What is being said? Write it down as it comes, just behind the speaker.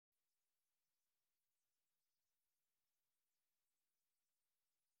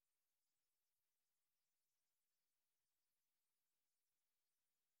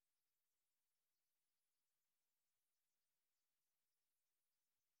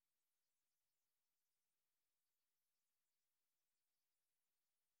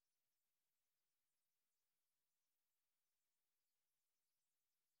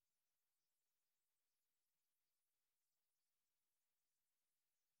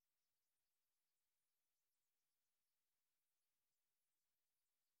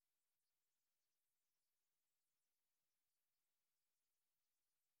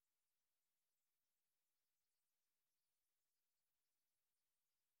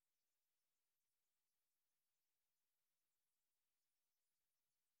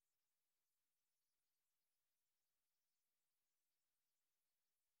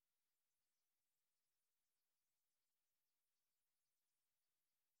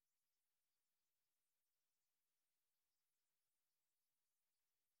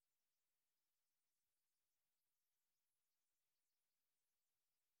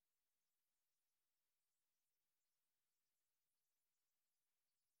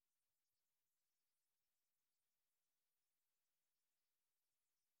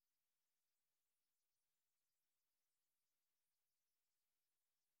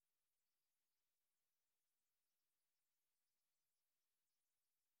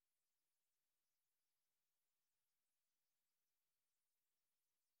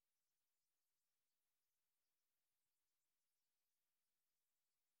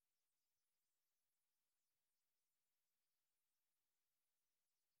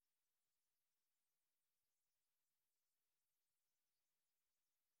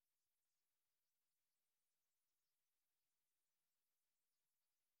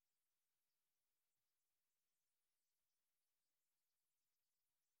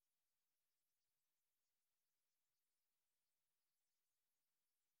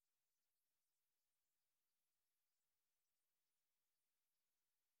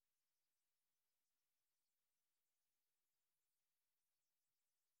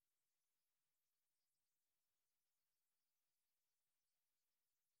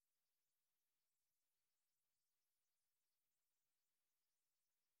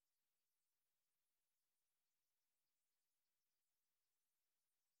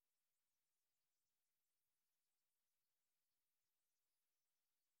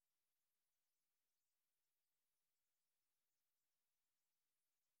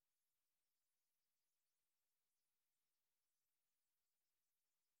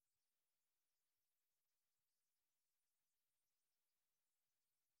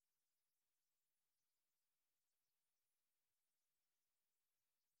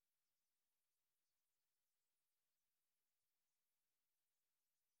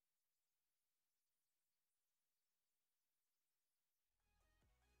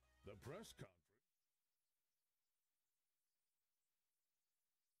press conference.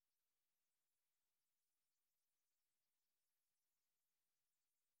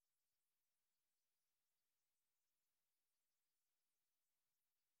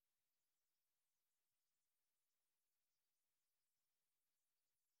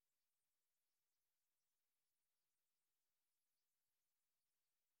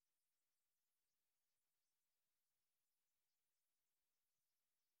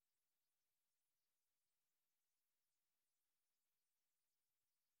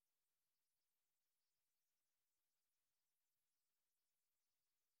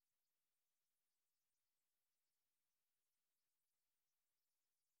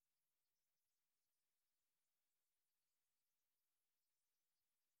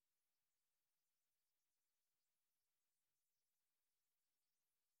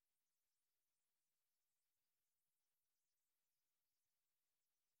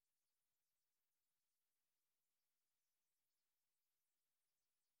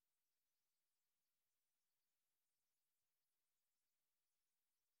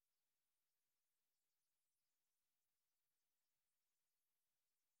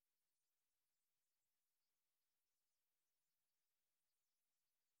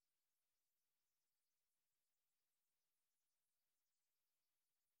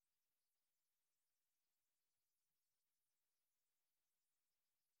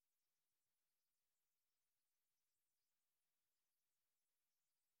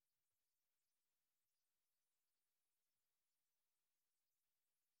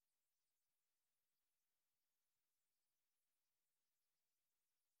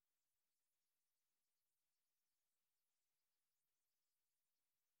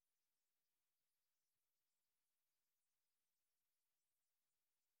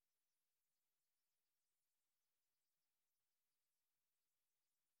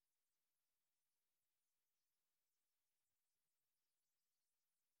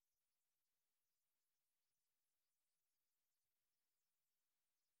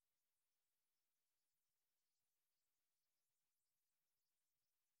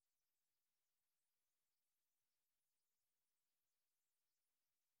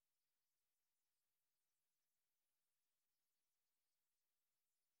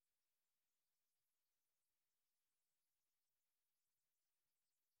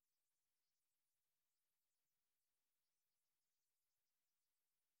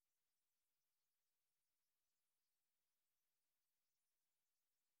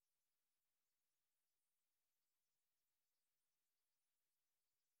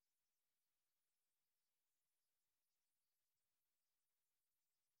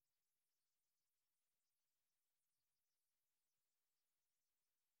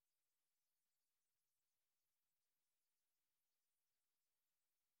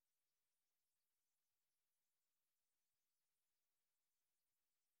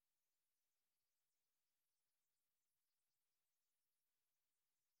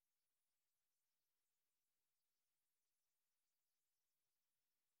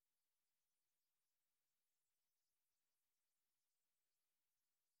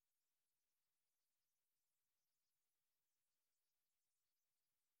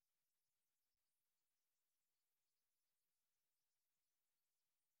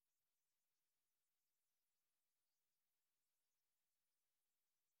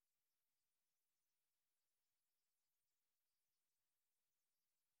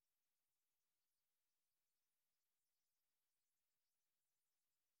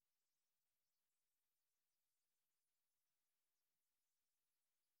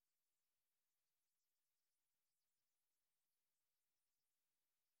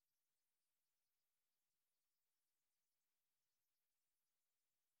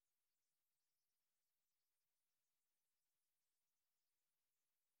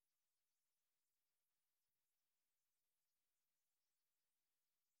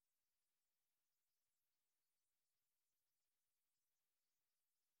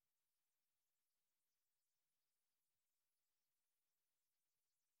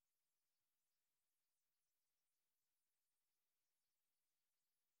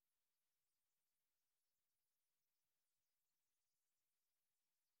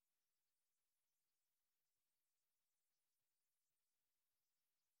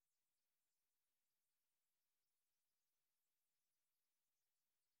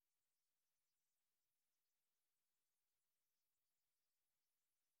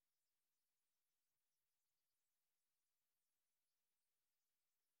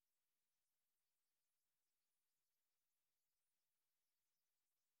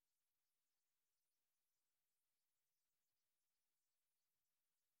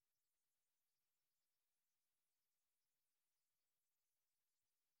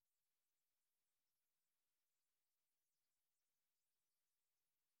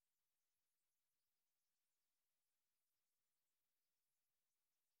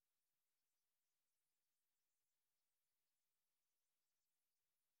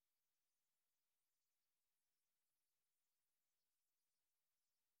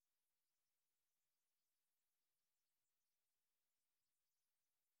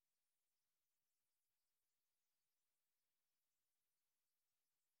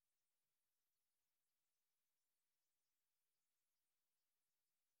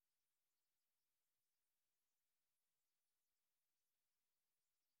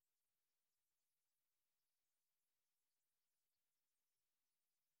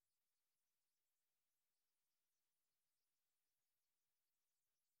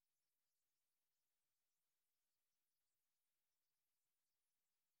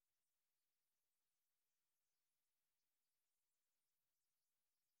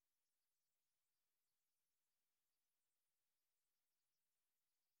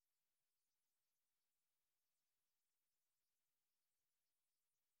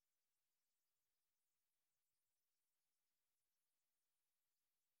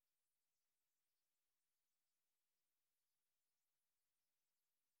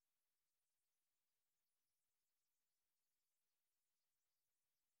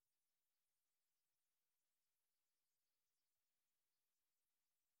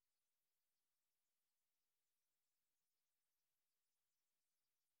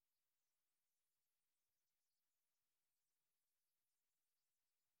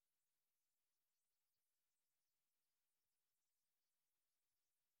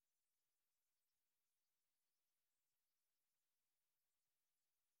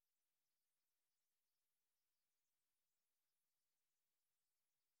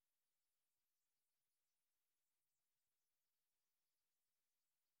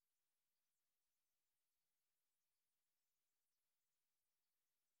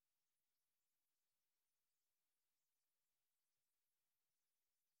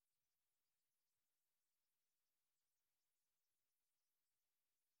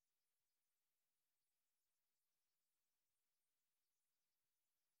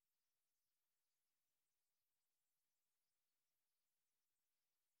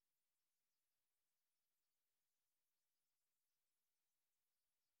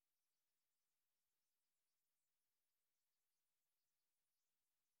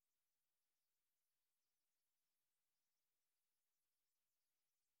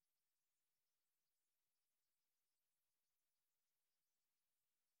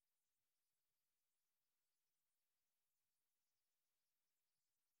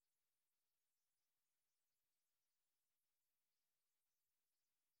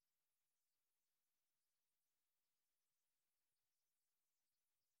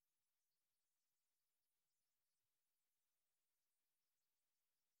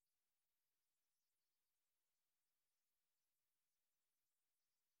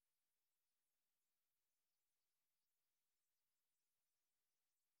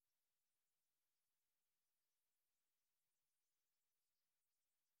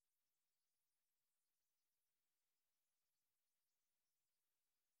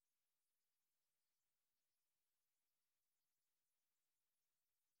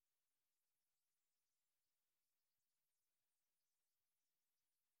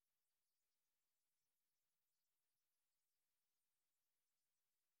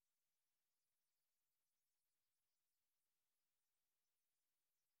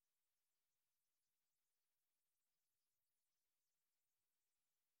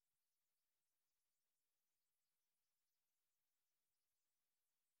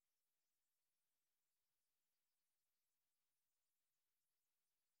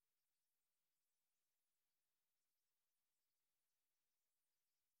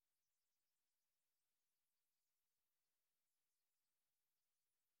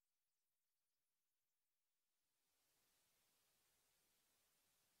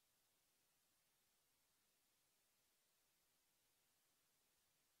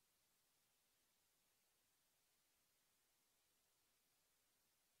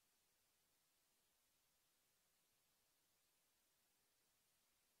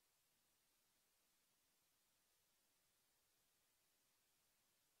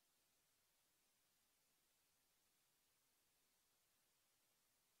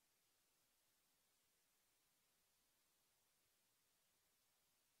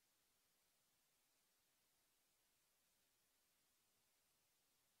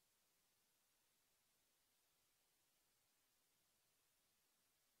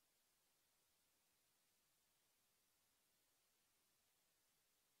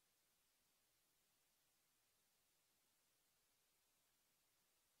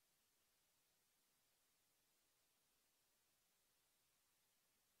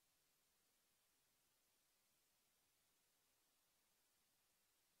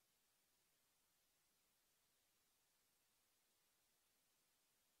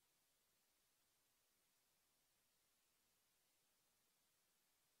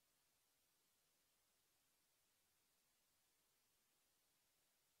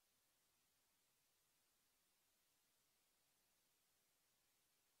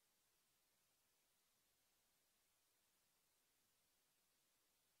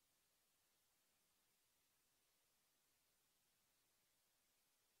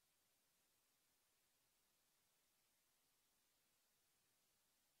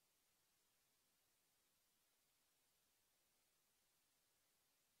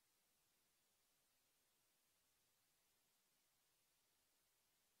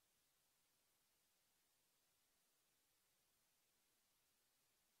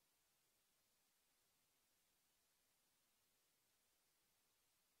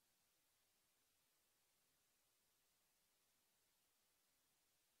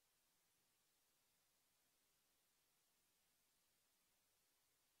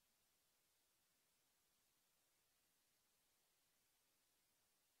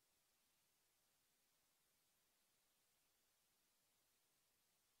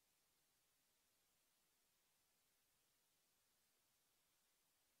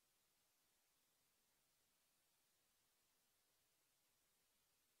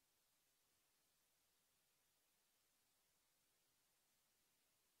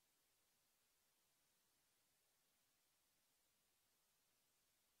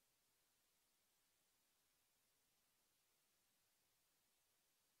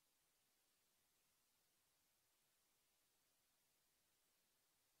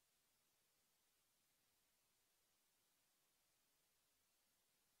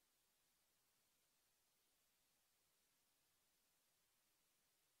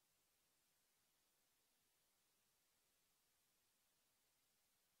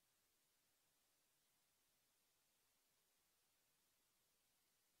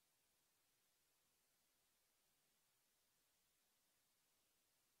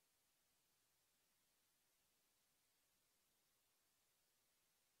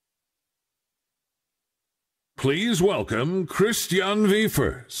 Please welcome Christian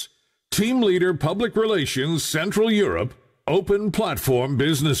Wiefers, Team Leader Public Relations Central Europe, Open Platform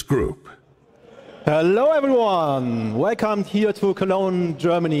Business Group. Hello everyone, welcome here to Cologne,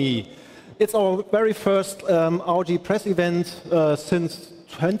 Germany. It's our very first ROG press event since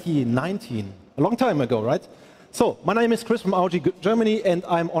 2019, a long time ago, right? So, my name is Chris from ROG Germany and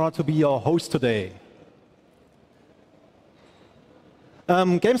I'm honored to be your host today.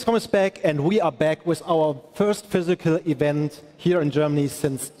 Gamescom is back and we are back with our first physical event here in Germany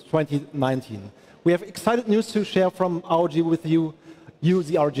since 2019. We have exciting news to share from ROG with you,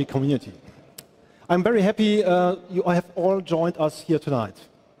 the ROG community. I'm very happy you have all joined us here tonight.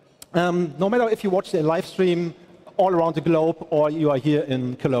 No matter if you watch the live stream all around the globe or you are here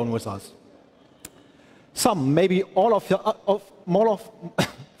in Cologne with us. Some, maybe all of you,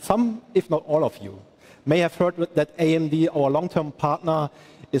 some, if not all of you, may have heard that AMD, our long-term partner,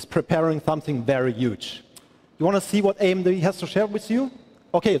 is preparing something very huge. You want to see what AMD has to share with you?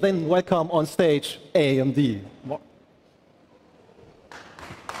 Okay, then welcome on stage AMD.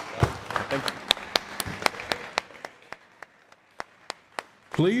 Thank you.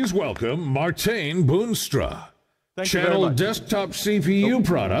 Please welcome Martijn Boonstra, Channel Desktop CPU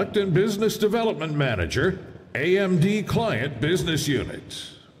Product and Business Development Manager, AMD Client Business Unit.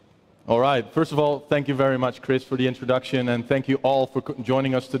 All right. First of all, thank you very much, Chris, for the introduction, and thank you all for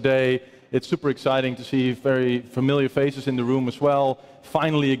joining us today. It's super exciting to see very familiar faces in the room as well.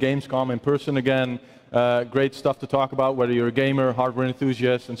 Finally, a Gamescom in person again. Great stuff to talk about, whether you're a gamer, hardware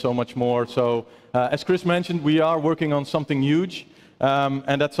enthusiast, and so much more. So, as Chris mentioned, we are working on something huge,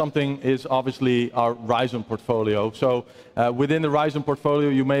 and that something is obviously our Ryzen portfolio. So, within the Ryzen portfolio,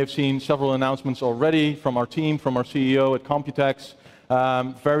 you may have seen several announcements already from our team, from our CEO at Computex.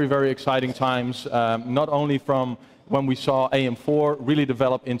 Very, very exciting times, not only from when we saw AM4 really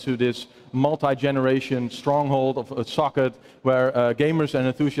develop into this multi-generation stronghold of a socket where gamers and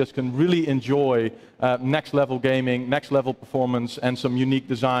enthusiasts can really enjoy next-level gaming, next-level performance, and some unique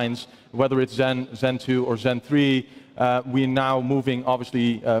designs, whether it's Zen 2 or Zen 3. We're now moving,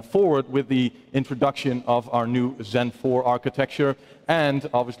 obviously, forward with the introduction of our new Zen 4 architecture, and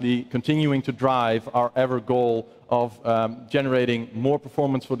obviously continuing to drive our ever goal of generating more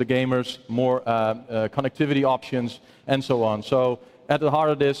performance for the gamers, more connectivity options, and so on. So at the heart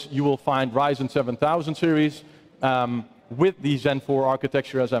of this, you will find Ryzen 7000 series with the Zen 4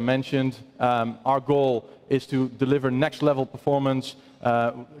 architecture, as I mentioned. Our goal is to deliver next-level performance.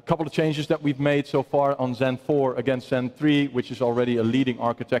 A couple of changes that we've made so far on Zen 4 against Zen 3, which is already a leading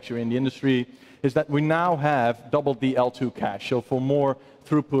architecture in the industry, is that we now have doubled the L2 cache, so for more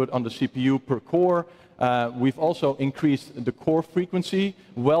throughput on the CPU per core. We've also increased the core frequency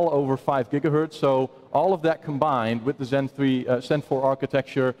well over 5 gigahertz. So all of that combined with the Zen 4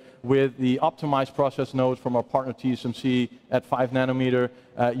 architecture, with the optimized process nodes from our partner TSMC at 5 nanometer,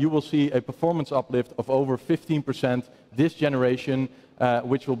 you will see a performance uplift of over 15% this generation,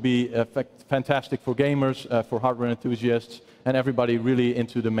 which will be fantastic for gamers, for hardware enthusiasts, and everybody really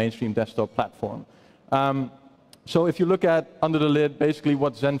into the mainstream desktop platform. So if you look at under the lid, basically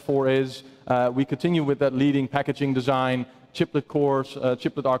what Zen 4 is, we continue with that leading packaging design, chiplet cores,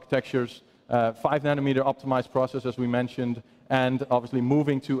 chiplet architectures, 5 nanometer optimized process, as we mentioned, and obviously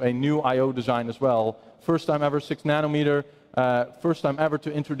moving to a new I/O design as well. First time ever 6 nanometer, first time ever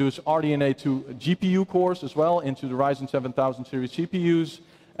to introduce RDNA to GPU cores as well into the Ryzen 7000 series CPUs,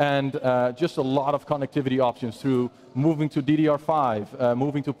 and just a lot of connectivity options through moving to DDR5,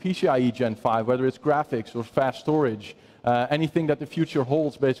 moving to PCIe Gen 5, whether it's graphics or fast storage. Anything that the future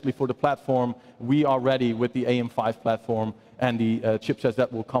holds basically for the platform, we are ready with the AM5 platform and the chipsets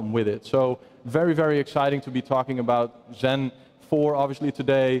that will come with it. So very, very exciting to be talking about Zen 4 obviously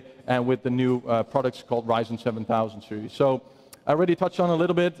today, and with the new products called Ryzen 7000 series. So I already touched on a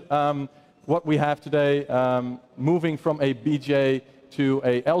little bit what we have today. Moving from a BJ to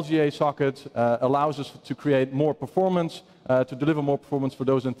a LGA socket allows us to create more performance, to deliver more performance for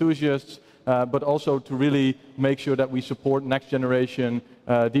those enthusiasts, but also to really make sure that we support next generation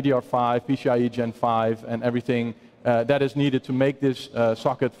DDR5, PCIe Gen 5, and everything that is needed to make this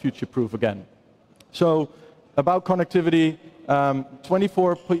socket future-proof again. So about connectivity,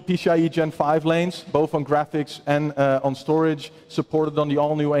 24 PCIe Gen 5 lanes, both on graphics and on storage, supported on the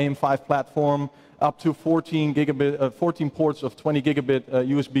all-new AM5 platform, up to 14 ports of 20 gigabit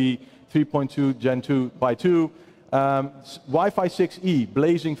USB 3.2 Gen 2 by 2. Wi-Fi 6E,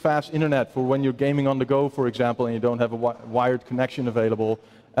 blazing fast internet for when you're gaming on the go, for example, and you don't have a wired connection available,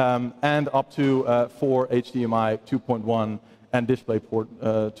 and up to 4 HDMI 2.1 and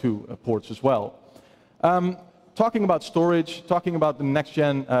DisplayPort 2 ports as well. Talking about storage, talking about the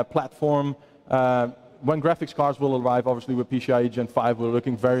next-gen platform, when graphics cards will arrive, obviously with PCIe Gen 5, we're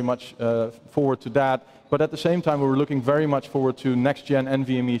looking very much forward to that. But at the same time, we're looking very much forward to next-gen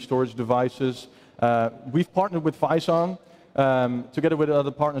NVMe storage devices. We've partnered with Phison, together with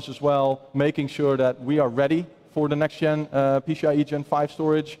other partners as well, making sure that we are ready for the next-gen PCIe Gen 5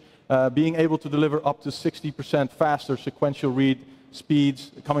 storage, being able to deliver up to 60% faster sequential read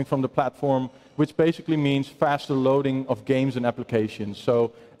speeds coming from the platform, which basically means faster loading of games and applications.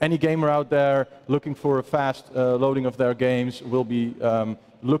 So any gamer out there looking for a fast loading of their games will be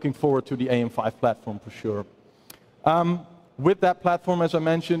looking forward to the AM5 platform for sure. With that platform, as I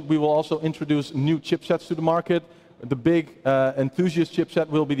mentioned, we will also introduce new chipsets to the market. The big enthusiast chipset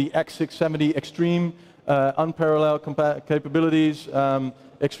will be the X670 Extreme, unparalleled capabilities,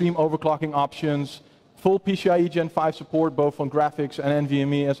 extreme overclocking options, full PCIe Gen 5 support, both on graphics and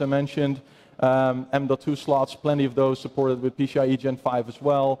NVMe, as I mentioned. M.2 slots, plenty of those supported with PCIe Gen 5 as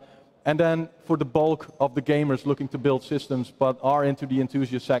well. And then for the bulk of the gamers looking to build systems but are into the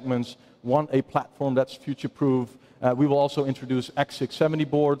enthusiast segments, want a platform that's future-proof, we will also introduce X670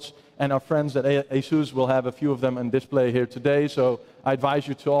 boards, and our friends at ASUS will have a few of them on display here today. So I advise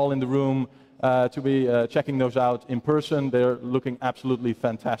you to all in the room to be checking those out in person. They're looking absolutely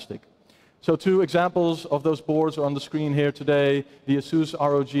fantastic. So 2 examples of those boards are on the screen here today, the ASUS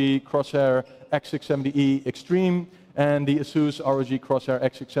ROG Crosshair X670E Extreme and the ASUS ROG Crosshair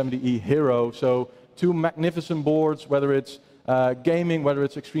X670E Hero. So 2 magnificent boards, whether it's gaming, whether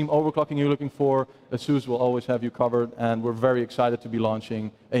it's extreme overclocking you're looking for, ASUS will always have you covered, and we're very excited to be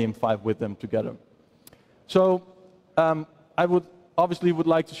launching AM5 with them together. So I would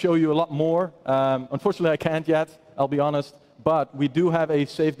like to show you a lot more. Unfortunately, I can't yet, I'll be honest. But we do have a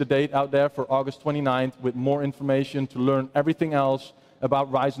save the date out there for August 29th with more information to learn everything else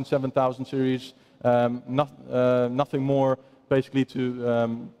about Ryzen 7000 series. Nothing more basically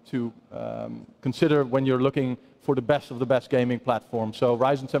to consider when you're looking for the best of the best gaming platform. So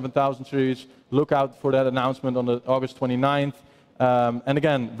Ryzen 7000 series, look out for that announcement on the August 29th. And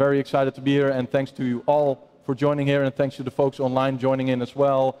again, very excited to be here, and thanks to you all for joining here, and thanks to the folks online joining in as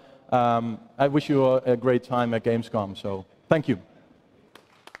well. I wish you a great time at Gamescom. So thank you.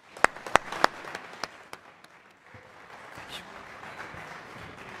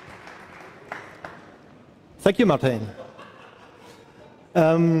 Thank you, Martin.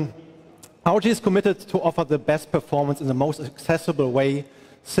 ROG is committed to offer the best performance in the most accessible way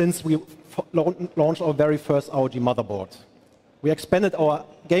since we launched our very first ROG motherboard. We expanded our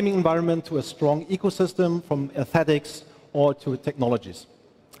gaming environment to a strong ecosystem from aesthetics or to technologies.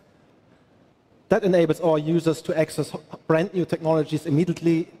 That enables our users to access brand new technologies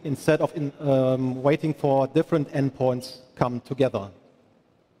immediately instead of waiting for different endpoints come together.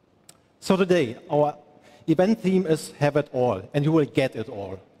 So today, our event theme is Have It All, and you will get it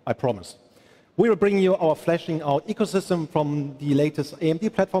all, I promise. We will bring you our fleshing out ecosystem from the latest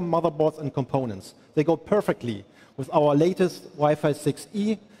AMD platform motherboards and components. They go perfectly with our latest Wi-Fi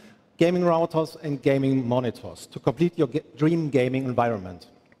 6E, gaming routers, and gaming monitors to complete your dream gaming environment.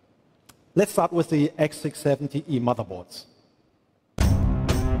 Let's start with the X670E motherboards.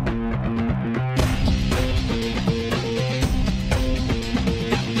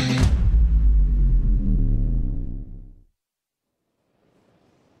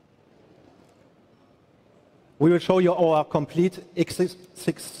 We will show you our complete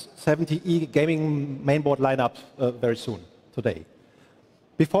X670E gaming mainboard lineup very soon, today.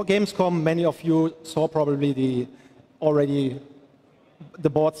 Before Gamescom, many of you saw probably the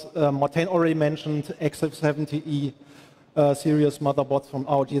boards Martin already mentioned, X670E series motherboards from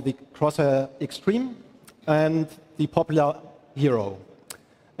ROG, the Crosshair Extreme and the popular Hero,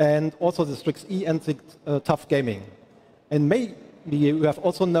 and also the Strix E and the Tough Gaming. And maybe you have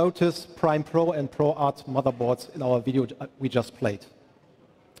also noticed Prime Pro and Pro Art motherboards in our video we just played.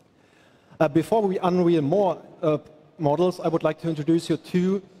 Before we unveil more models, I would like to introduce you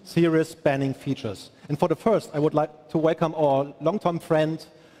 2 series-spanning features. And for the first, I would like to welcome our long-term friend,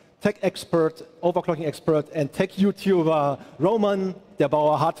 tech expert, overclocking expert, and tech YouTuber, Roman der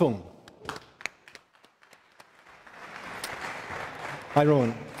Bauer Hartung. Hi,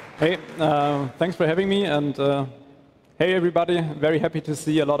 Roman. Hey, thanks for having me. And hey, everybody. Very happy to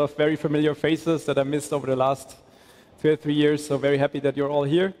see a lot of very familiar faces that I missed over the last 2 or 3 years. So very happy that you're all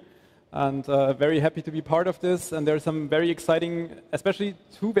here. And very happy to be part of this. And there are some very exciting, especially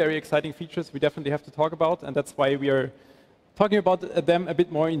 2 very exciting features we definitely have to talk about. And that's why we are talking about them a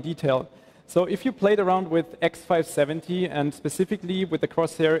bit more in detail. So if you played around with X570 and specifically with the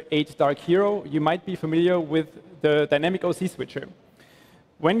Crosshair 8 Dark Hero, you might be familiar with the dynamic OC switcher.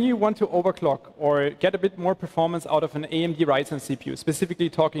 when you want to overclock or get a bit more performance out of an AMD Ryzen CPU, specifically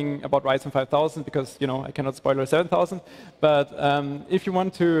talking about Ryzen 5000, because I cannot spoiler 7000, but if you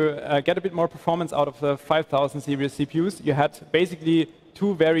want to get a bit more performance out of the 5000 series CPUs, you had basically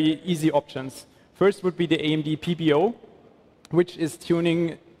two very easy options. First would be the AMD PBO, which is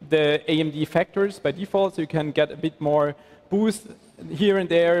tuning the AMD factors by default, so you can get a bit more boost here and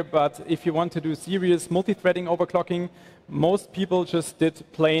there, but if you want to do serious multi-threading overclocking, most people just did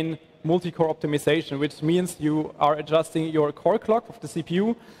plain multi-core optimization, which means you are adjusting your core clock of the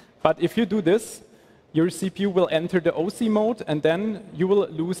CPU, but if you do this, your CPU will enter the OC mode, and then you will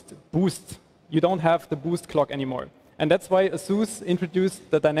lose boost. You don't have the boost clock anymore. And that's why ASUS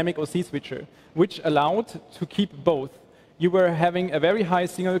introduced the dynamic OC switcher, which allowed to keep both. You were having a very high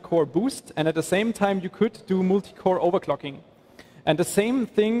single-core boost, and at the same time, you could do multi-core overclocking. And the same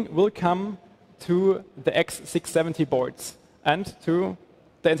thing will come to the X670 boards and to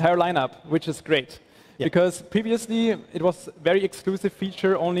the entire lineup, which is great. Yeah. Because previously, it was a very exclusive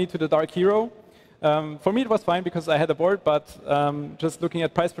feature only to the Dark Hero. For me, it was fine because I had a board, but just looking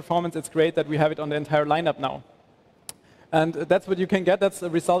at price performance, it's great that we have it on the entire lineup now. And that's what you can get. That's the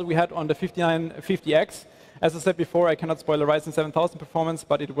result we had on the 5950X. As I said before, I cannot spoil the Ryzen 7000 performance,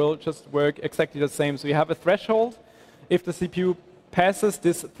 but it will just work exactly the same. So you have a threshold. If the CPU passes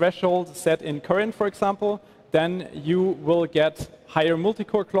this threshold set in current, for example, then you will get higher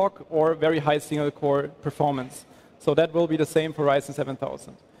multi-core clock or very high single-core performance. So that will be the same for Ryzen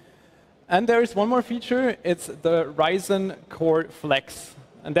 7000. And there is one more feature. It's the Ryzen Core Flex.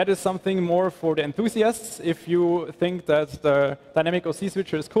 And that is something more for the enthusiasts. If you think that the dynamic OC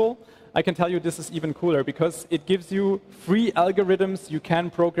switcher is cool, I can tell you this is even cooler because it gives you free algorithms you can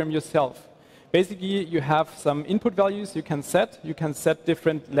program yourself. Basically, you have some input values you can set. You can set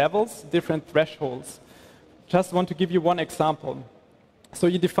different levels, different thresholds. Just want to give you one example. So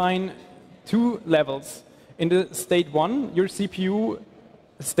you define two levels. In the state 1, your CPU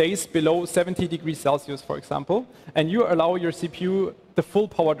stays below 70 degrees Celsius, for example, and you allow your CPU the full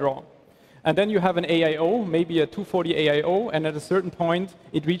power draw. And then you have an AIO, maybe a 240 AIO, and at a certain point,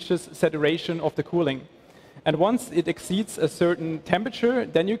 it reaches saturation of the cooling. And once it exceeds a certain temperature,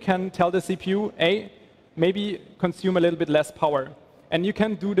 then you can tell the CPU, hey, maybe consume a little bit less power. And you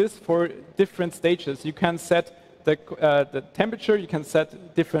can do this for different stages. You can set the temperature, you can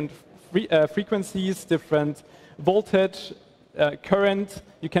set different frequencies, different voltage, current,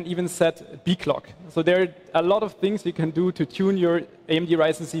 you can even set B clock. So there are a lot of things you can do to tune your AMD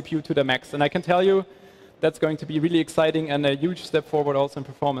Ryzen CPU to the max. And I can tell you, that's going to be really exciting and a huge step forward also in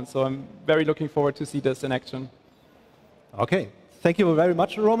performance. So I'm very looking forward to see this in action. OK. Thank you very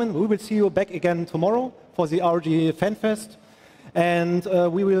much, Roman. We will see you back again tomorrow for the ROG FanFest. And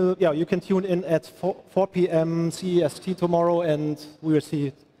you can tune in at 4 p.m. CEST tomorrow, and we will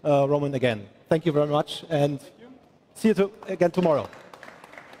see Roman again. Thank you very much, and see you again tomorrow.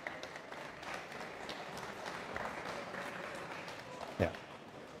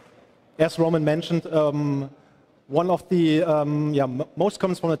 As Roman mentioned, one of the most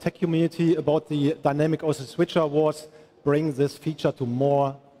comments from the tech community about the dynamic OC switcher was bring this feature to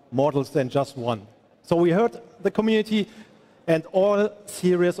more models than just one. So we heard the community, and all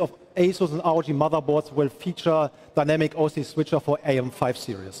series of ASUS and ROG motherboards will feature dynamic OC switcher for AM5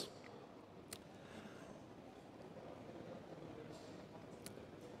 series.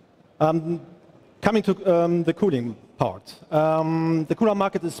 Coming to the cooling part. The cooler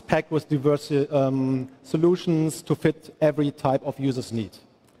market is packed with diverse solutions to fit every type of user's need.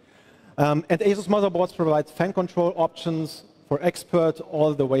 And ASUS motherboards provide fan control options for expert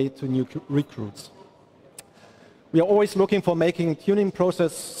all the way to new recruits. We are always looking for making tuning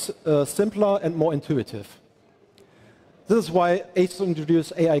process simpler and more intuitive. This is why ASUS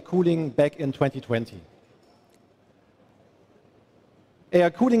introduced AI cooling back in 2020. AI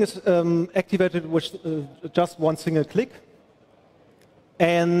cooling is activated with just one single click,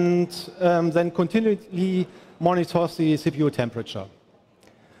 and then continually monitors the CPU temperature.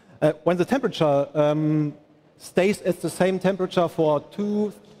 When the temperature stays at the same temperature for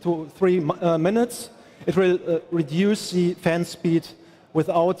 2 to 3 minutes, it will reduce the fan speed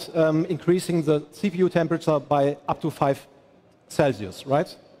without increasing the CPU temperature by up to 5 Celsius,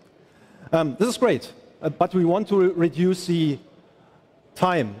 right? This is great, but we want to reduce the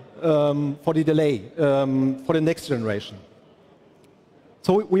time for the delay for the next generation.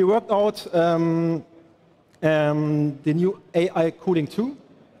 So we worked out the new AI Cooling 2,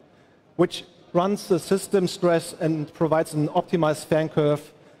 which runs the system stress and provides an optimized fan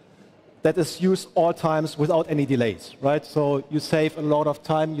curve that is used all times without any delays, right? So you save a lot of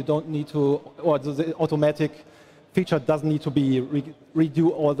time. You don't need to, or the automatic feature doesn't need to be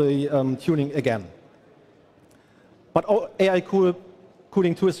redo all the tuning again. But AI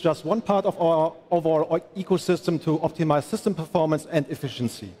Cooling 2 is just one part of our overall ecosystem to optimize system performance and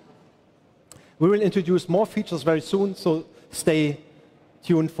efficiency. We will introduce more features very soon, so stay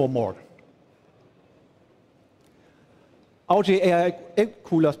tuned for more. ROG AI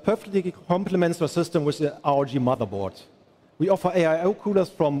coolers perfectly complements the system with the ROG motherboard. We offer AI coolers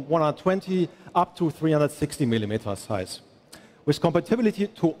from 120 up to 360 mm size, with compatibility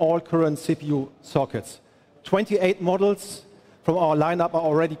to all current CPU sockets. 28 models from our lineup are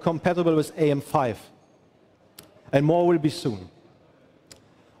already compatible with AM5, and more will be soon.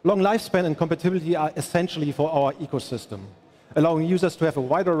 Long lifespan and compatibility are essentially for our ecosystem, allowing users to have a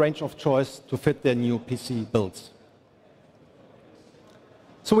wider range of choice to fit their new PC builds.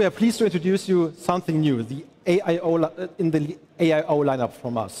 So we are pleased to introduce you something new, in the AIO lineup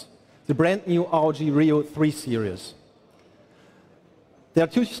from us, the brand new ROG Rio 3 series. There are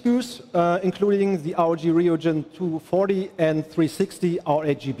 2 SKUs, including the ROG Rio Gen 240 and 360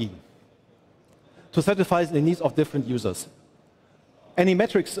 RGB, to satisfy the needs of different users. Any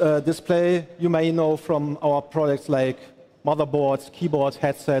metrics display you may know from our products like motherboards, keyboards,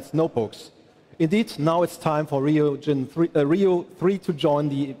 headsets, notebooks. Indeed, now it's time for Rio 3 to join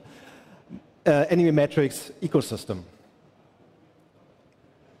the Enemy Metrics ecosystem.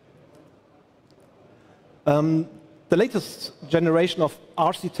 The latest generation of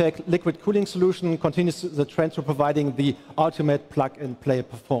RC-Tech liquid cooling solution continues the trend to providing the ultimate plug-and-play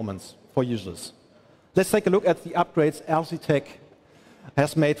performance for users. Let's take a look at the upgrades RC-Tech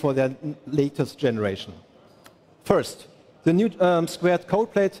has made for their latest generation. First, the new squared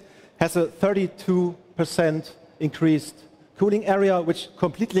cold plate has a 32% increased cooling area, which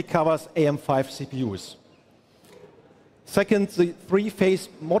completely covers AM5 CPUs. Second, the 3-phase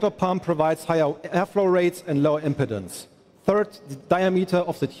motor pump provides higher airflow rates and lower impedance. Third, the diameter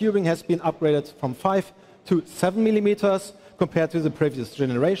of the tubing has been upgraded from 5 to 7 millimeters compared to the previous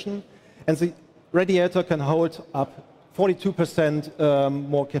generation, and the radiator can hold up 42%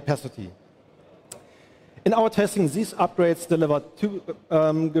 more capacity. In our testing, these upgrades deliver 2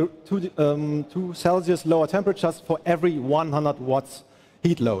 Celsius lower temperatures for every 100 watts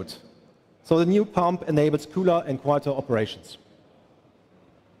heat load. So the new pump enables cooler and quieter operations.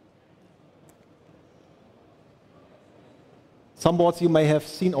 Some boards you may have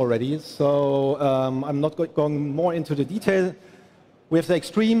seen already, so I'm not going more into the detail. We have the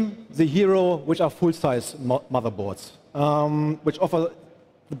Extreme, the Hero, which are full-size motherboards, which offer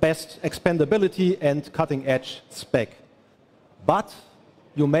the best expandability and cutting-edge spec. But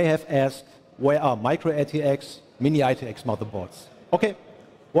you may have asked, where are micro ATX, mini ITX motherboards? Okay,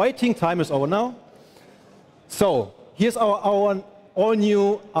 waiting time is over now. So here's our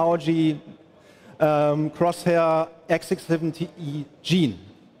all-new ROG Crosshair X670E Gene.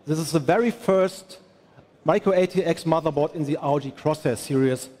 This is the very first micro ATX motherboard in the ROG Crosshair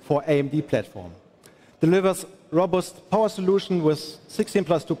series for AMD platform. Delivers robust power solution with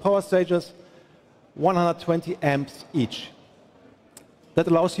 16+2 power stages, 120 amps each. That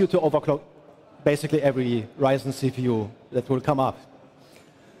allows you to overclock basically every Ryzen CPU that will come up.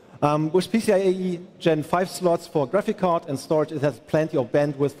 With PCIe Gen 5 slots for graphic card and storage, it has plenty of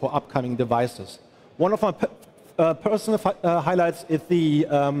bandwidth for upcoming devices. One of my personal highlights is the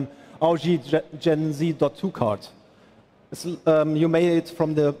ROG Gen Z.2 card. You made it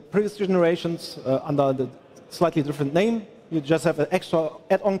from the previous generations under the slightly different name. You just have an extra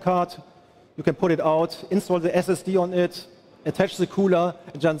add-on card. You can put it out, install the SSD on it, attach the cooler,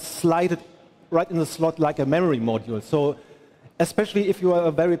 and just slide it right in the slot like a memory module. So especially if you are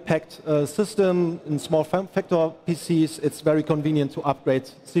a very packed system in small form factor PCs, it's very convenient to upgrade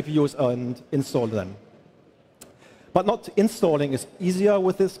CPUs and install them. But not installing is easier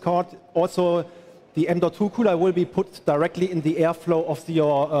with this card. Also, the M.2 cooler will be put directly in the airflow of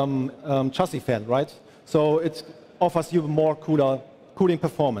your chassis fan, right? So it offers you more cooling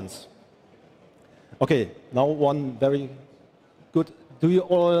performance. Okay, now one very good. Do you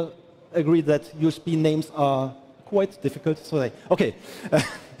all agree that USB names are quite difficult to say? Okay,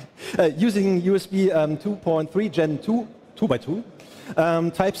 using USB 2.3 Gen 2, 2x2,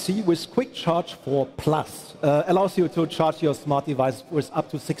 Type-C with quick charge for plus allows you to charge your smart device with up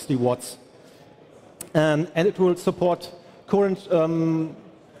to 60 watts. And it will support current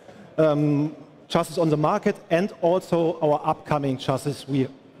chassis on the market and also our upcoming chassis. We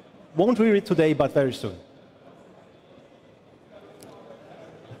won't read it today, but very soon.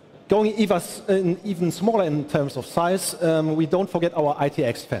 Going even smaller in terms of size, we don't forget our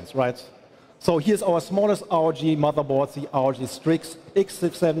ITX fans, right? So here's our smallest ROG motherboard, the ROG Strix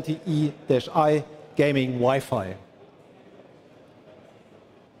X670E-I Gaming Wi-Fi.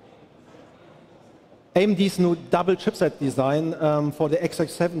 AMD's new double chipset design for the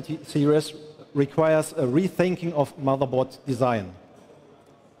X670 series requires a rethinking of motherboard design.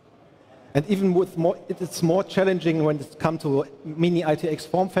 And even with it's more challenging when it comes to mini ITX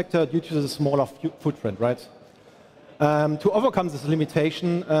form factor due to the smaller footprint, right? To overcome this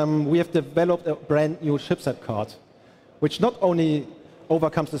limitation, we have developed a brand new chipset card, which not only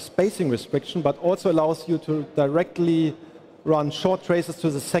overcomes the spacing restriction, but also allows you to directly run short traces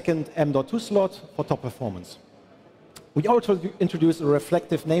to the second M.2 slot for top performance. We also introduced a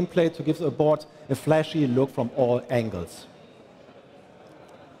reflective nameplate to give the board a flashy look from all angles.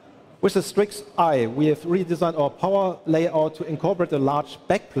 With the Strix I, we have redesigned our power layout to incorporate a large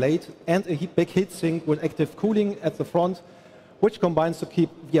backplate and a big heatsink with active cooling at the front, which combines to keep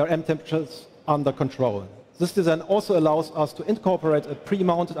VRM temperatures under control. This design also allows us to incorporate a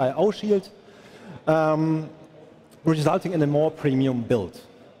pre-mounted I/O shield, resulting in a more premium build.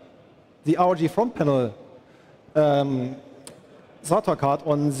 The ROG front panel SATA card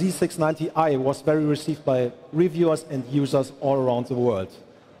on Z690i was very received by reviewers and users all around the world.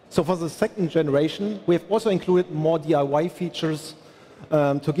 So for the second generation, we have also included more DIY features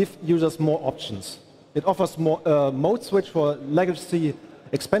to give users more options. It offers more mode switch for legacy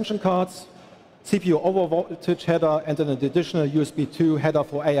expansion cards, CPU overvoltage header, and an additional USB 2 header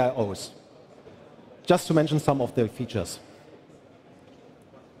for AIOs. Just to mention some of the features.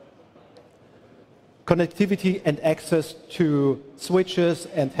 Connectivity and access to switches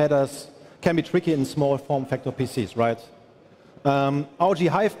and headers can be tricky in small form factor PCs, right? ROG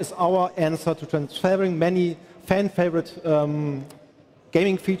Hive is our answer to transferring many fan-favorite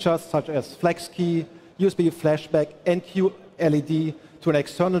gaming features such as flex key, USB flashback, and QLED to an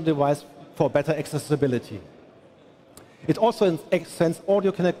external device for better accessibility. It also extends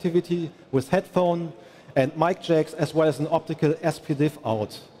audio connectivity with headphone and mic jacks, as well as an optical SPDIF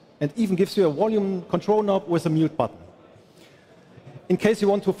out, and even gives you a volume control knob with a mute button. In case you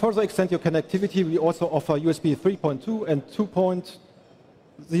want to further extend your connectivity, we also offer USB 3.2 and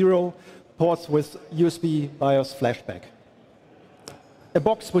 2.0 ports with USB BIOS flashback. A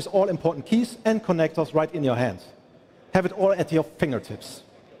box with all important keys and connectors right in your hand. Have it all at your fingertips.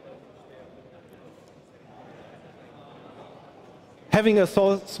 Having a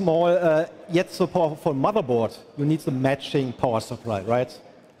so small yet so powerful motherboard, you need the matching power supply, right?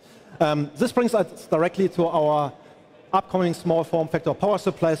 This brings us directly to our upcoming small form factor power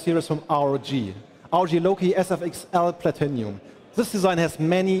supply series from ROG. ROG Loki SFXL Platinum. This design has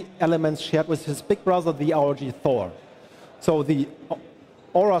many elements shared with his big brother, the ROG Thor. So the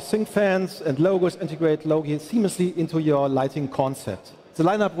Aura sync fans and logos integrate Loki seamlessly into your lighting concept. The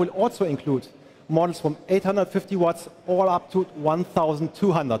lineup will also include models from 850 watts all up to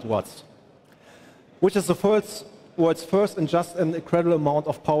 1,200 watts, which is the world's first and just an incredible amount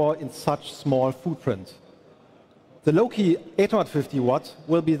of power in such small footprint. The Loki 850 watt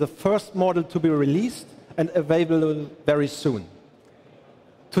will be the first model to be released and available very soon.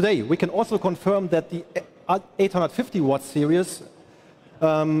 Today, we can also confirm that the 850 watt series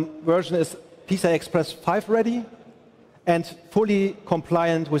version is PCI Express 5 ready and fully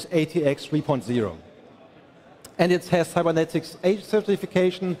compliant with ATX 3.0. And it has Cybernetics 8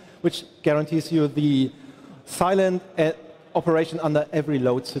 certification, which guarantees you the silent operation under every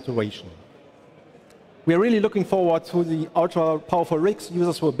load situation. We are really looking forward to the ultra-powerful rigs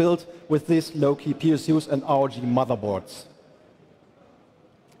users will build with these low-key PSUs and ROG motherboards.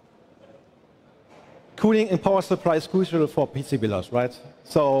 Cooling and power supply is crucial for PC builders, right?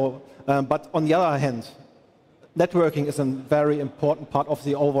 So, but on the other hand, networking is a very important part of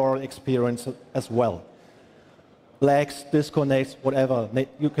the overall experience as well. Lags, disconnects, whatever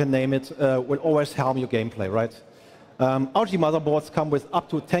you can name it, will always harm your gameplay, right? ROG motherboards come with up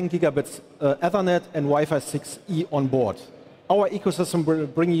to 10 gigabits Ethernet and Wi-Fi 6E on board. Our ecosystem will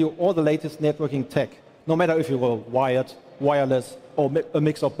bring you all the latest networking tech, no matter if you are wired, wireless, or a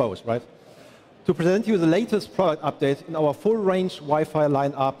mix of both, right? To present you the latest product update in our full-range Wi-Fi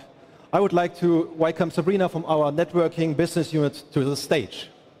lineup, I would like to welcome Sabrina from our networking business unit to the stage.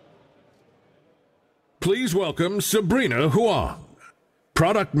 Please welcome Sabrina Huang,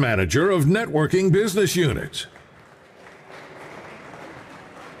 Product Manager of Networking Business Unit.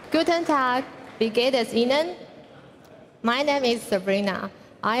 Guten Tag, wie geht es Ihnen? My name is Sabrina.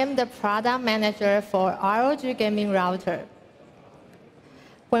 I am the Product Manager for ROG Gaming Router.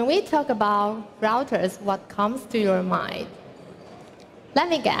 When we talk about routers, what comes to your mind? Let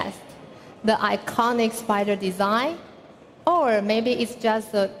me guess. The iconic spider design? Or maybe it's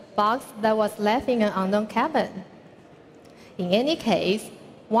just a box that was left in an unknown cabin. In any case,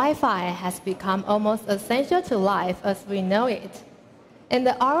 Wi-Fi has become almost essential to life as we know it. And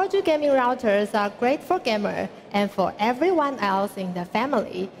the ROG gaming routers are great for gamers and for everyone else in the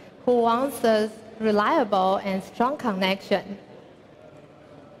family who wants a reliable and strong connection.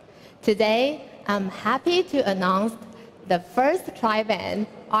 Today, I'm happy to announce the first tri-band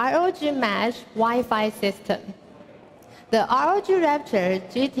ROG Mesh Wi-Fi system. The ROG Rapture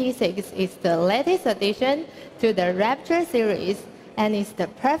GT6 is the latest addition to the Rapture series and is the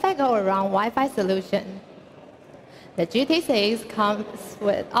perfect all-around Wi-Fi solution. The GT6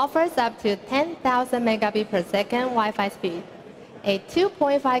 offers up to 10,000 megabit per second Wi-Fi speed, a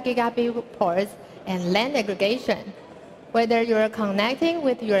 2.5 gigabit port, and LAN aggregation. Whether you're connecting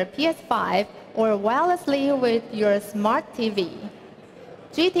with your PS5 or wirelessly with your smart TV,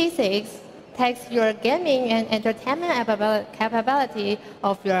 GT6 takes your gaming and entertainment capability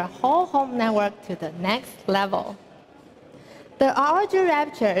of your whole home network to the next level. The ROG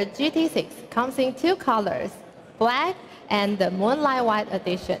Rapture GT6 comes in two colors, black and the Moonlight White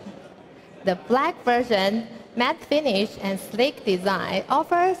edition. The black version, matte finish and sleek design,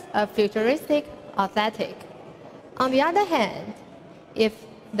 offers a futuristic aesthetic. On the other hand, if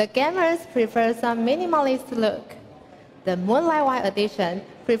the gamers prefer some minimalist look, the Moonlight White edition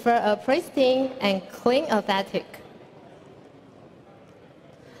prefers a pristine and clean aesthetic.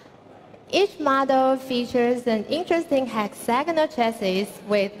 Each model features an interesting hexagonal chassis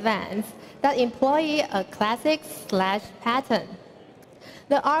with vents that employ a classic slash pattern.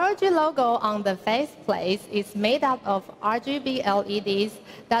 The ROG logo on the faceplate is made up of RGB LEDs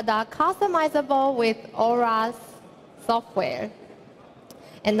that are customizable with Aura software.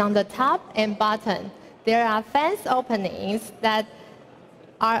 And on the top and bottom, there are fence openings that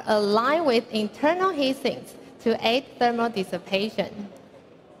are aligned with internal heat sinks to aid thermal dissipation.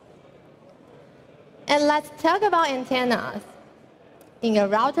 And let's talk about antennas. In a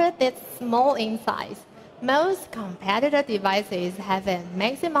router that's small in size, most competitor devices have a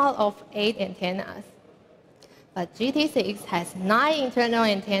maximum of 8 antennas. But GT6 has 9 internal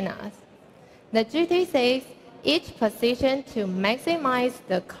antennas. The GT6 each positioned to maximize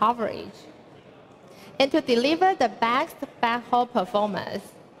the coverage. And to deliver the best backhaul performance,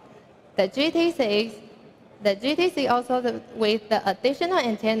 the GT6 also with the additional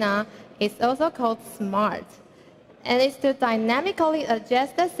antenna is also called Smart, and it's to dynamically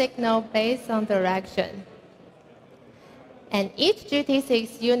adjust the signal based on direction. And each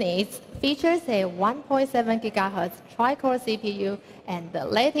GT6 unit features a 1.7 GHz tri-core CPU and the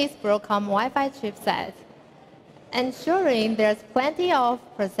latest Broadcom Wi-Fi chipset, ensuring there's plenty of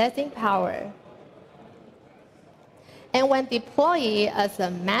processing power. And when deployed as a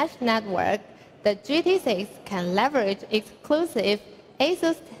mesh network, the GT6 can leverage exclusive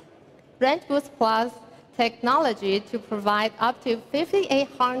ASUS Range Boost Plus technology to provide up to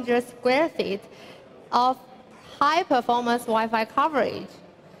 5,800 square feet of high-performance Wi-Fi coverage.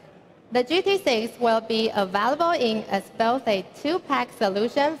 The GT6 will be available as both a 2-pack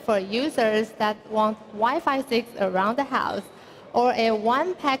solution for users that want Wi-Fi 6 around the house, or a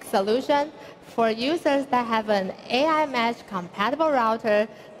 1-pack solution for users that have an AI Mesh compatible router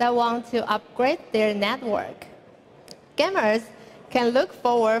that want to upgrade their network. Gamers can look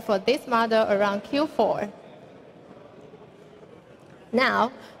forward for this model around Q4.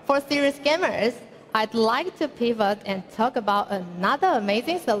 Now, for serious gamers, I'd like to pivot and talk about another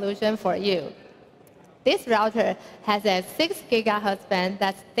amazing solution for you. This router has a 6 GHz band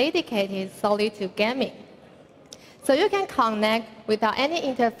that's dedicated solely to gaming, so you can connect without any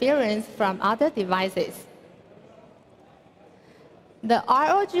interference from other devices. The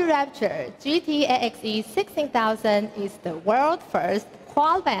ROG Rapture GT X670 is the world's first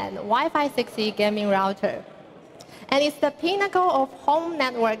quad-band Wi-Fi 6E gaming router, and it's the pinnacle of home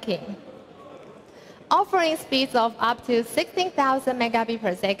networking. Offering speeds of up to 16,000 megabit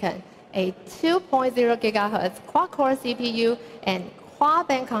per second, a 2.0 GHz quad-core CPU, and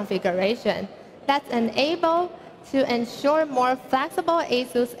quad-band configuration that's enabled to ensure more flexible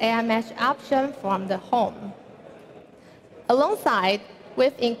ASUS AI Mesh option from the home. Alongside,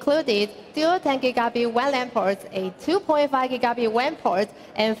 we've included dual 10 gigabit WAN LAN ports, a 2.5 gigabit WAN port,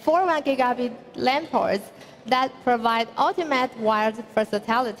 and 4 1 gigabit LAN ports that provide ultimate wired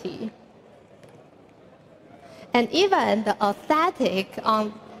versatility. And even the aesthetic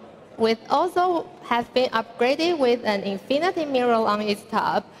also has been upgraded with an infinity mirror on its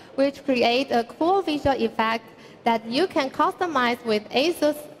top, which creates a cool visual effect that you can customize with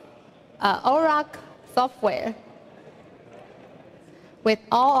ASUS Aura software. With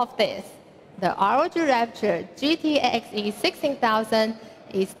all of this, the ROG Rapture GT X670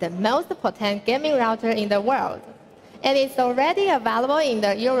 is the most potent gaming router in the world, and it's already available in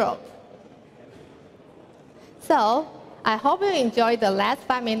Europe. So, I hope you enjoyed the last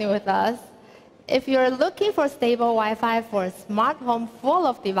 5 minutes with us. If you're looking for stable Wi-Fi for a smart home full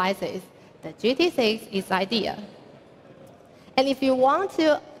of devices, the GT6 is ideal. And if you want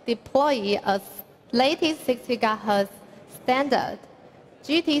to deploy a latest 6 GHz standard,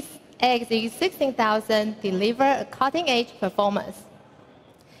 GTX X670 delivers a cutting-edge performance.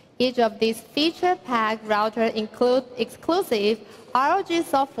 Each of these feature-packed routers includes exclusive ROG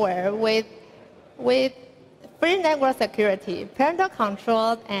software with free network security, parental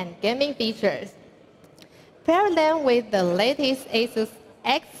control, and gaming features. Pair them with the latest Asus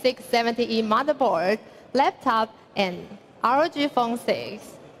X670E motherboard, laptop, and ROG Phone 6.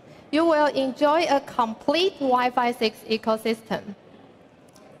 You will enjoy a complete Wi-Fi 6 ecosystem.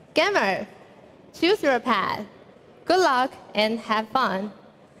 Gamer, choose your path. Good luck and have fun.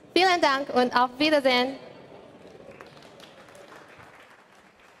 Vielen Dank und auf Wiedersehen.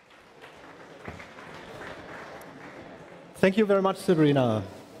 Thank you very much, Sabrina.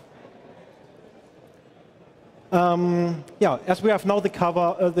 As we have now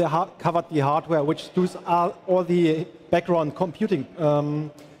covered the hardware, which does all the background computing,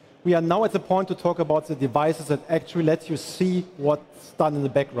 we are now at the point to talk about the devices that actually let you see what's done in the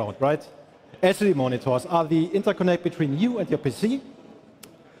background, right? LCD monitors are the interconnect between you and your PC.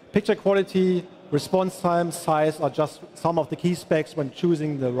 Picture quality, response time, size are just some of the key specs when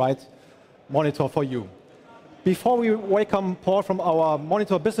choosing the right monitor for you. Before we welcome Paul from our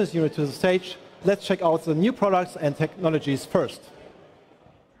monitor business unit to the stage, let's check out the new products and technologies first.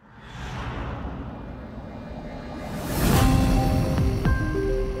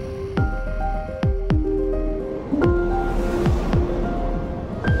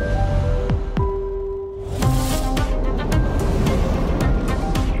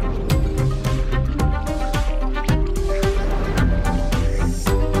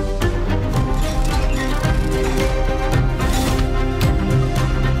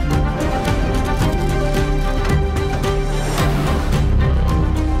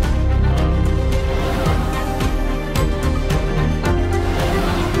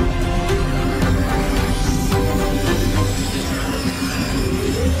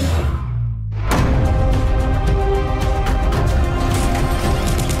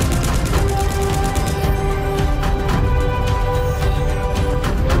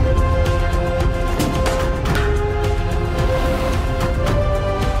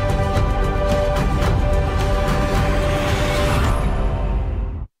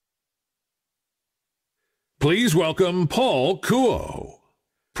 Please welcome Paul Kuo,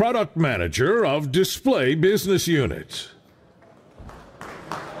 Product Manager of Display Business Unit.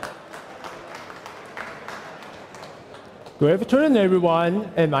 Good afternoon,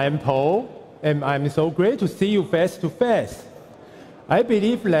 everyone, and I am Paul, and I'm so great to see you face to face. I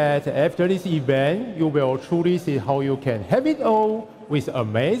believe that after this event, you will truly see how you can have it all with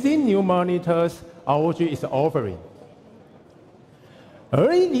amazing new monitors ROG is offering.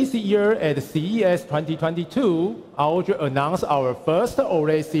 Early this year at CES 2022, ROG announced our first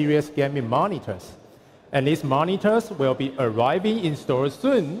OLED series gaming monitors, and these monitors will be arriving in stores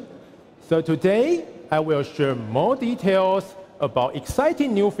soon. So today, I will share more details about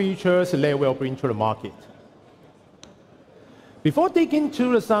exciting new features they will bring to the market. Before digging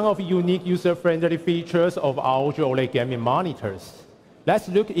into some of the unique user-friendly features of ROG OLED gaming monitors, let's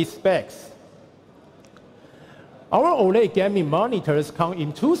look at its specs. Our OLED gaming monitors come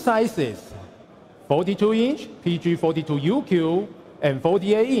in two sizes, 42-inch PG42UQ and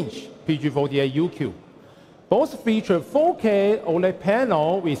 48-inch PG48UQ. Both feature 4K OLED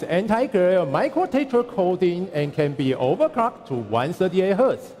panel with anti-glare micro-texture coating and can be overclocked to 138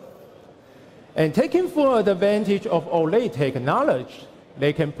 Hz. And taking full advantage of OLED technology,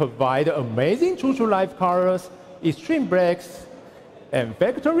 they can provide amazing true-to-life colors, extreme blacks, and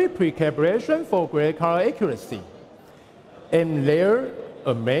factory pre-calibration for great color accuracy. And their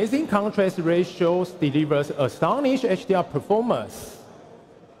amazing contrast ratios delivers astonishing HDR performance.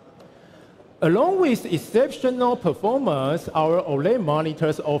 Along with exceptional performance, our OLED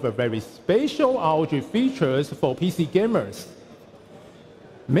monitors offer very special ROG features for PC gamers.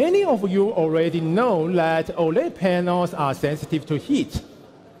 Many of you already know that OLED panels are sensitive to heat.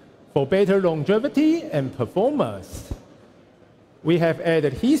 For better longevity and performance, we have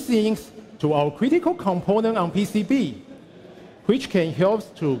added heat sinks to our critical component on PCB, which can help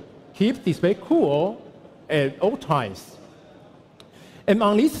to keep display cool at all times. And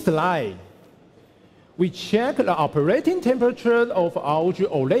on this slide, we check the operating temperature of ROG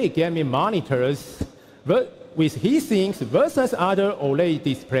OLED gaming monitors with heatsinks versus other OLED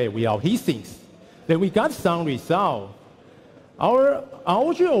display without heatsinks. Then we got some results. Our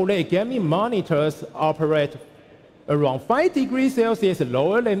ROG OLED gaming monitors operate around 5 degrees Celsius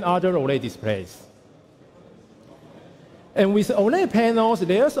lower than other OLED displays. And with OLED panels,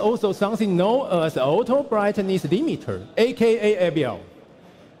 there's also something known as auto brightness limiter, aka ABL.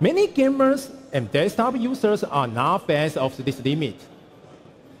 Many gamers and desktop users are not fans of this limit.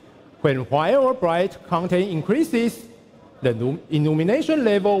 While bright content increases, the illumination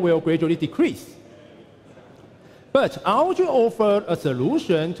level will gradually decrease. But ROG offers a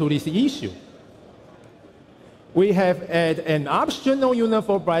solution to this issue. We have added an optional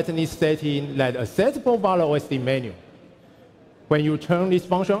uniform brightness setting that accessible via the OSD menu. When you turn this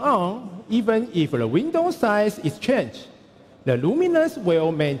function on, even if the window size is changed, the luminance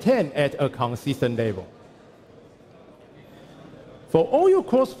will maintain at a consistent level. For all you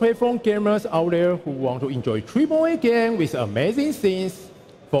cross-platform gamers out there who want to enjoy AAA games with amazing scenes,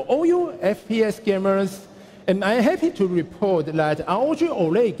 for all you FPS gamers, and I'm happy to report that ROG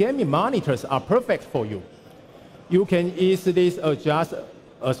OLED gaming monitors are perfect for you. You can easily adjust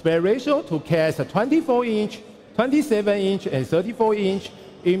aspect ratio to cast a 24-inch, 27-inch, and 34-inch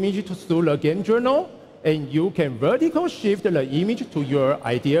image to suit the game journal, and you can vertical shift the image to your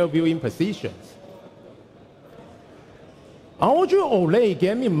ideal viewing positions. ROG OLED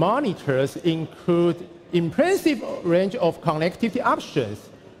gaming monitors include impressive range of connectivity options,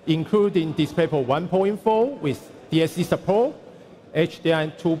 including DisplayPort 1.4 with DSC support,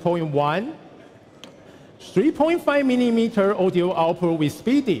 HDMI 2.1, 3.5mm audio output with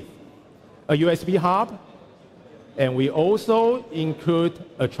SpeedDiff, a USB hub, and we also include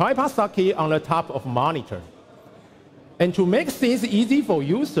a tripod socket on the top of monitor. And to make things easy for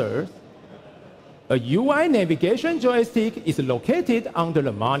users, a UI navigation joystick is located under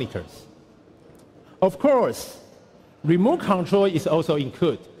the monitors. Of course, remote control is also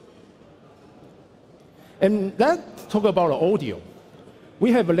included. And let's talk about the audio.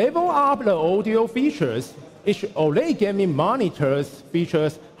 We have leveled up the audio features. Each OLED gaming monitors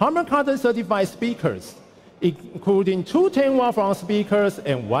features Harman Kardon certified speakers, including 2 10-watt front speakers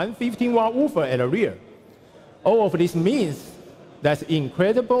and 1 15-watt woofer at the rear. All of this means that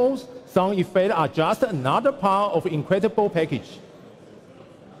incredible sound effects are just another part of incredible package.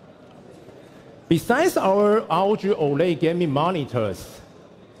 Besides our ROG OLED gaming monitors,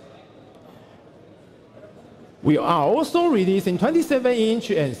 we are also releasing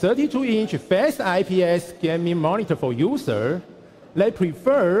 27-inch and 32-inch fast IPS gaming monitor for users that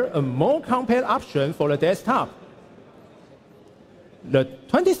prefer a more compact option for the desktop. The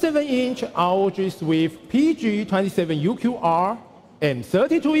 27-inch ROG Swift PG27UQR and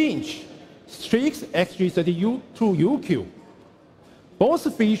 32-inch Strix X332UQ.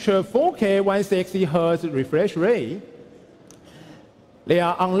 Both feature 4K 160Hz refresh rate. They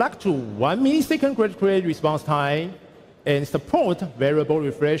are unlocked to 1 millisecond grade response time and support variable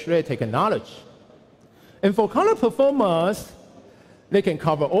refresh rate technology. And for color performance, they can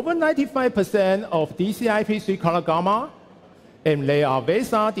cover over 95% of DCI-P3 color gamma, and they are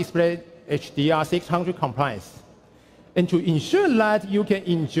VESA display HDR 600 compliance. And to ensure that you can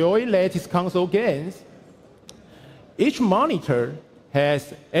enjoy latest console games, each monitor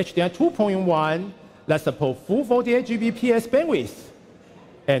has HDR 2.1 that supports full 48 Gbps bandwidth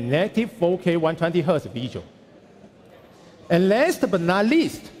and native 4K 120Hz visual. And last but not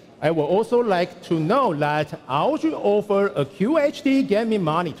least, I would also like to know that ROG offers a QHD gaming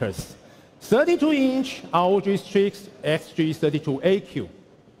monitors, 32-inch ROG Strix X332AQ.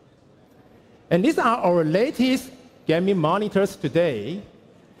 And these are our latest gaming monitors today.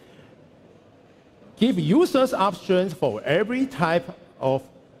 Give users options for every type of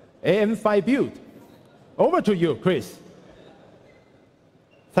AM5 build. Over to you, Chris.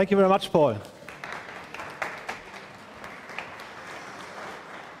 Thank you very much, Paul.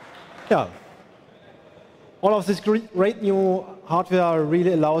 Yeah. All of this great new hardware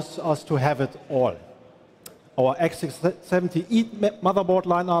really allows us to have it all. Our X670E motherboard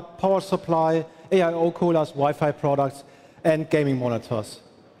lineup, power supply, AIO coolers, Wi-Fi products, and gaming monitors.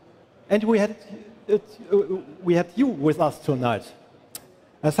 And we had you with us tonight.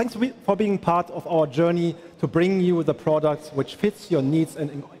 Thanks for being part of our journey to bring you the products which fits your needs and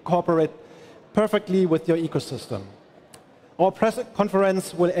incorporate perfectly with your ecosystem. Our press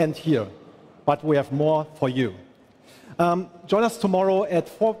conference will end here, but we have more for you. Join us tomorrow at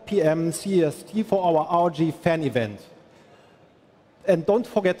 4 p.m. CEST for our ROG fan event. And don't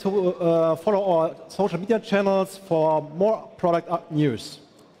forget to follow our social media channels for more product news.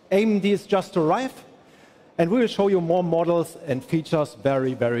 AMD is just arrived, and we will show you more models and features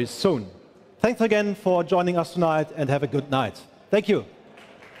very, very soon. Thanks again for joining us tonight, and have a good night. Thank you.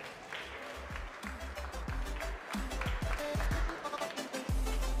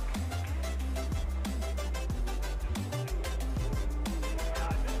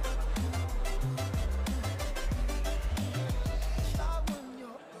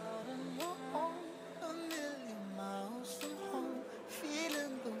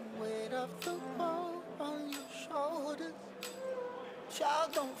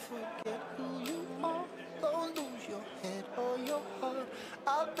 Child, don't forget who you are. Don't lose your head or your heart.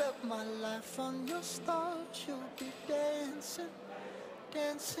 I bet my life on your stars. You'll be dancing,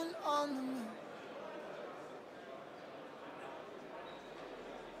 dancing on the moon.